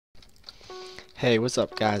Hey, what's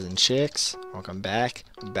up, guys and chicks? Welcome back.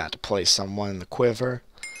 I'm about to play someone in the Quiver.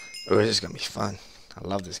 Oh, this is gonna be fun. I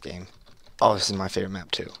love this game. Oh, this is my favorite map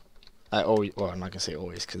too. I always, well, I'm not gonna say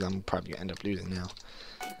always, because I'm probably gonna end up losing now.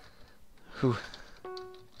 Whew.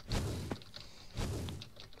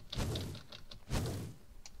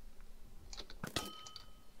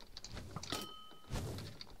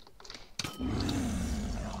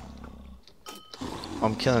 Oh,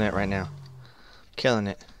 I'm killing it right now. Killing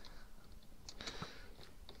it.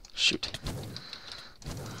 Shoot.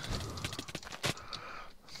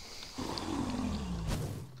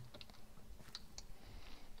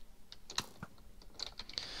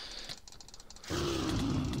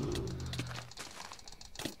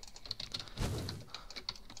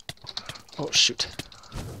 Oh, shoot.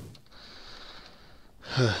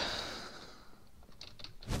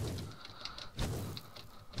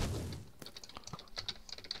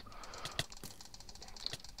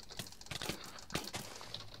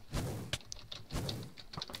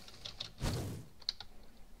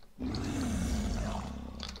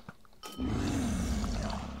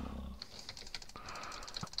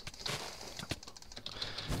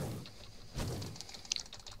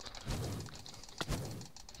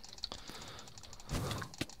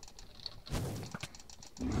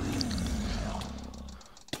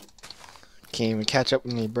 Can't even catch up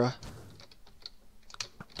with me, bruh.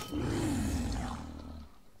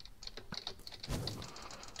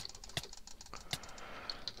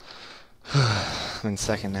 I'm in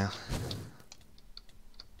second now.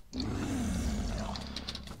 Give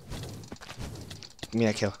me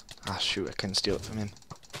that kill. Ah, shoot, I couldn't steal it from him.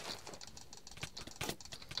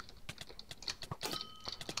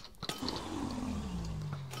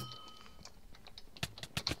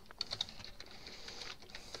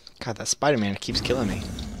 God, that Spider-Man keeps killing me.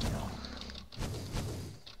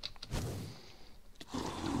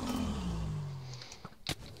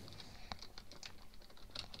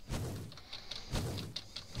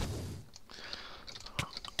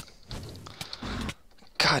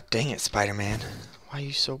 God dang it, Spider-Man. Why are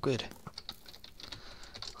you so good?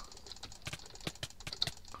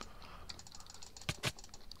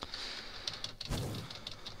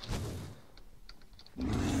 My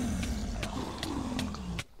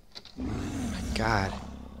God.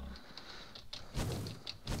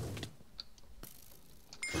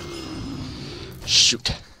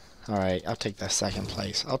 Shoot. Alright, I'll take that second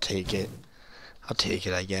place. I'll take it. I'll take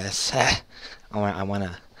it, I guess. I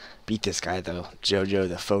wanna beat this guy though. Jojo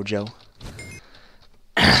the Fojo.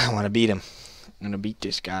 I wanna beat him. I'm gonna beat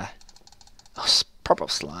this guy. Oh, purple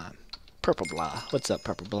slime. Purple blah. What's up,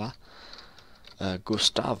 purple blah?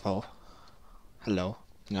 Gustavo. Hello.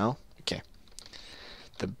 No? Okay.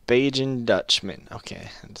 The Bajan Dutchman. Okay,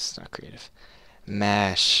 that's not creative.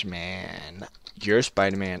 Mash Man. You're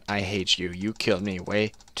Spider-Man. I hate you. You killed me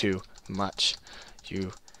way too much.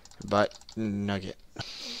 You butt nugget.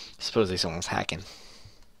 Supposedly someone's hacking.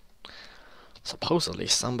 Supposedly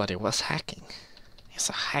somebody was hacking. It's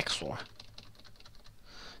a hacksaw.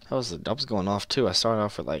 I was going off too. I started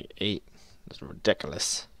off with like 8. It's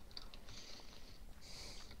ridiculous.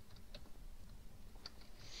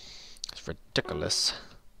 It's ridiculous.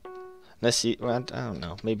 Let's see. Well, I don't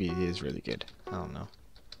know. Maybe it is really good. I don't know.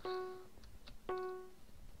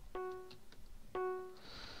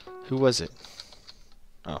 Who was it?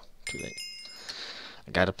 Oh, too late.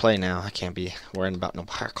 I gotta play now. I can't be worrying about no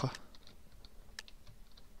hacker.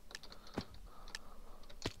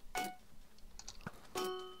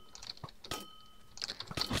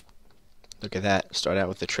 Look at that. Start out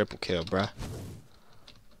with the triple kill, bruh.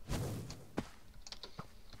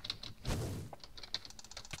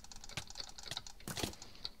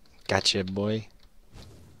 Gotcha, boy.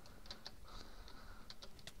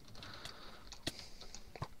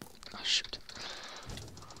 Oh, shoot.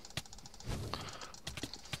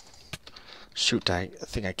 Shoot, I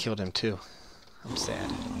think I killed him too. I'm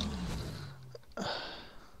sad.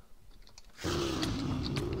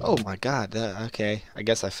 Oh my God. Okay. I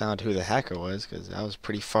guess I found who the hacker was because I was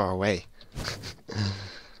pretty far away.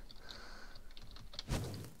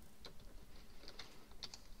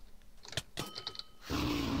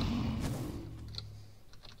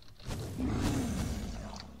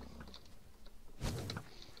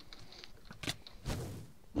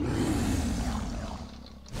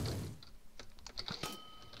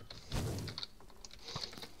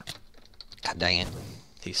 God dang it.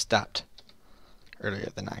 He stopped earlier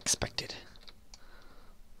than I expected.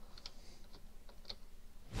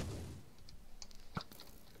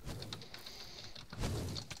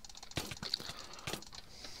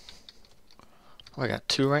 Oh, I got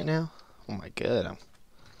 2 right now? Oh my God. I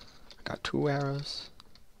got 2 arrows.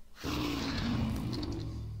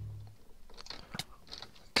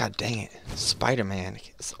 God dang it. Spider-Man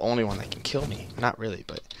is the only one that can kill me. Not really,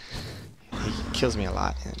 but he kills me a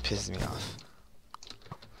lot and it pisses me off.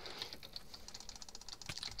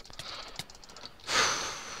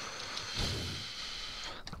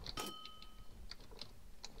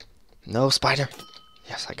 No, spider.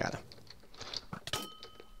 Yes, I got him.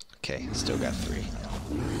 Okay, still got 3.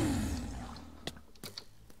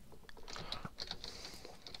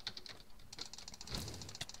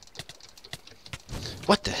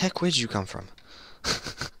 What the heck? Where'd you come from?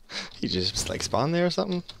 You just like spawned there or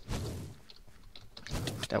something?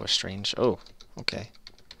 That was strange. Oh, okay.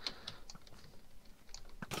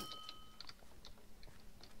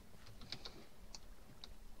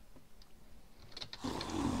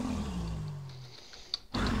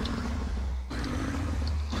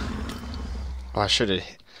 Oh, I should have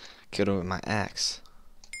killed him with my axe.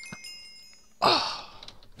 Oh.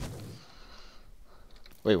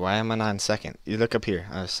 Wait, why am I not in second? You look up here.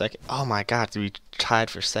 Second. Oh my god, we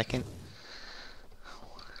tied for second?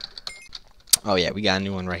 Oh yeah, we got a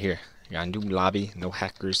new one right here. We got a new lobby, no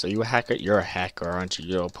hackers. Are you a hacker? You're a hacker, aren't you?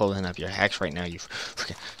 You're pulling up your hacks right now, you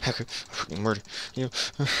freaking hacker, freaking murder. You.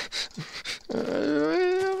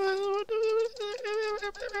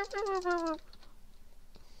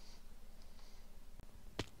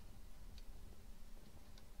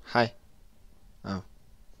 Hi. Oh.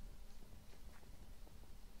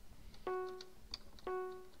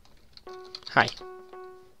 Hi.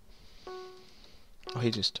 Oh,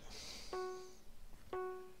 he just...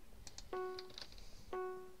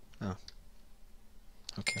 Oh.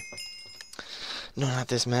 Okay. No, not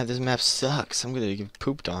this map. This map sucks. I'm gonna get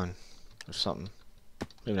pooped on. Or something.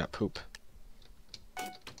 Maybe not poop.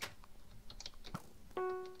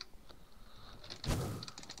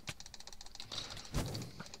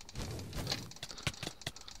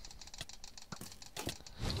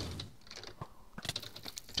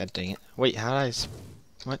 God dang it. Wait, how did I...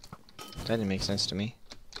 What? That didn't make sense to me.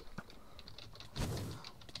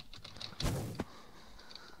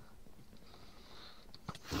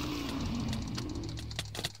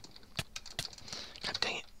 God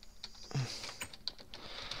dang it.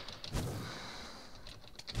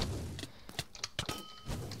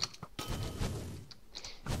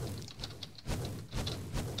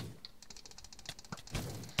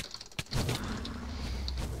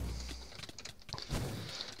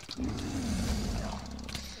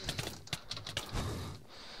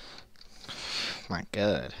 My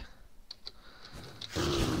god.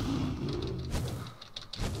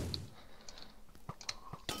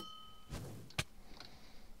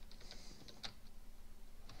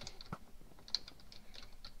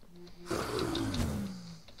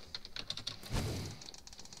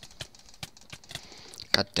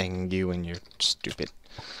 God dang you and you're stupid.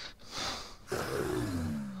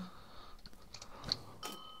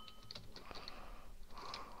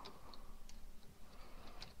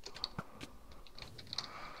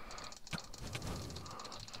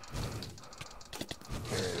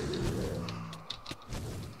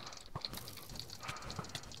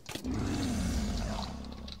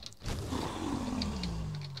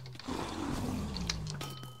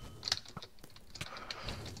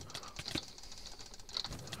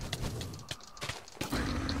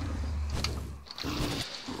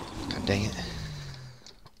 God dang it.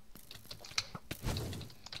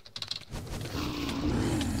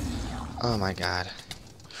 Oh my god.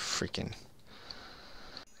 Freaking.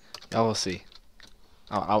 Y'all will see.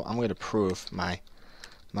 I'm going to prove my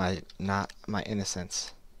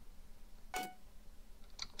innocence.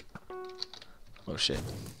 Oh shit.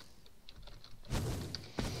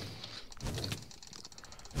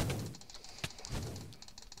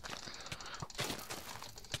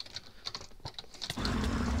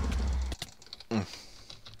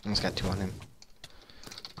 Almost got 2 on him.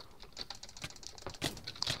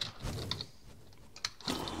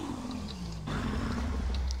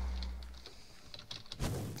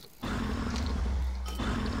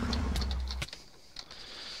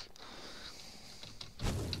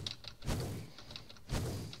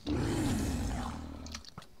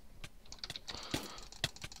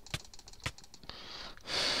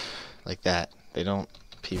 Like that. They don't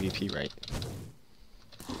PvP right.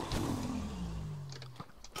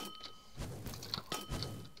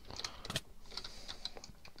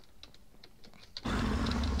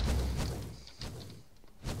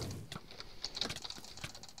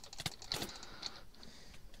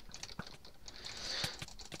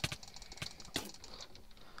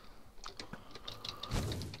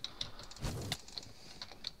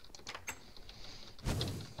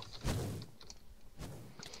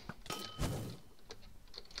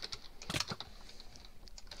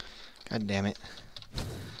 God damn it.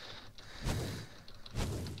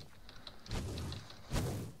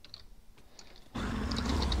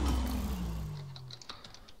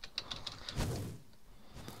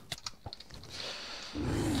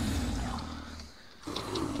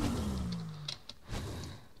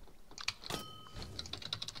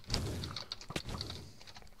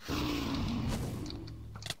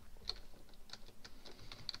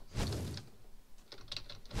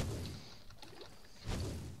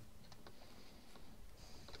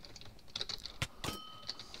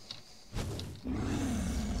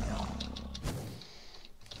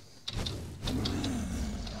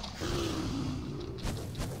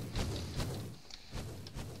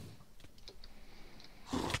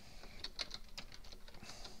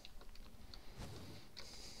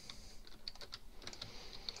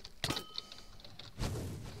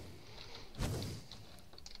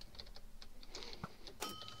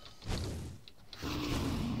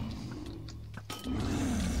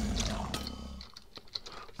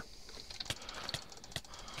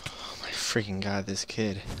 freaking god, this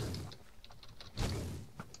kid.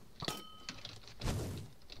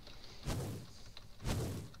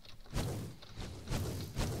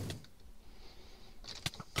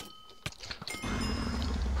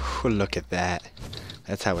 Whew, look at that.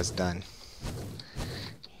 That's how it's done.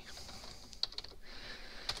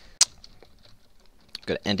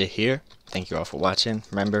 Gonna end it here. Thank you all for watching.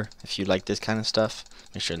 Remember, if you like this kind of stuff,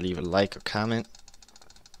 make sure to leave a like or comment.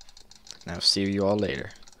 And I'll see you all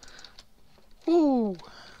later. Woo!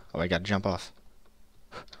 Oh, I gotta jump off.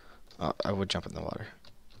 Oh, I would jump in the water.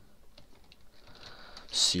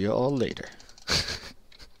 See you all later.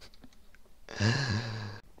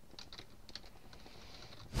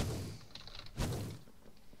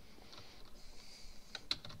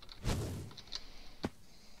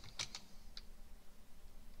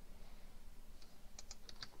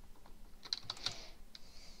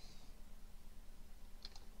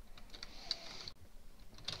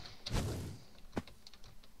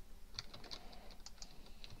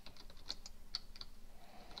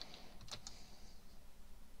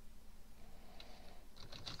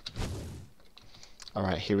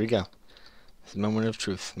 Alright, here we go. It's a moment of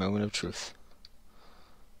truth. Moment of truth.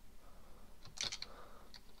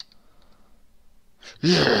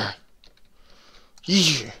 Yeah!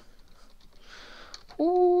 Yeah!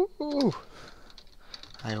 Ooh!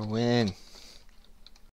 I win.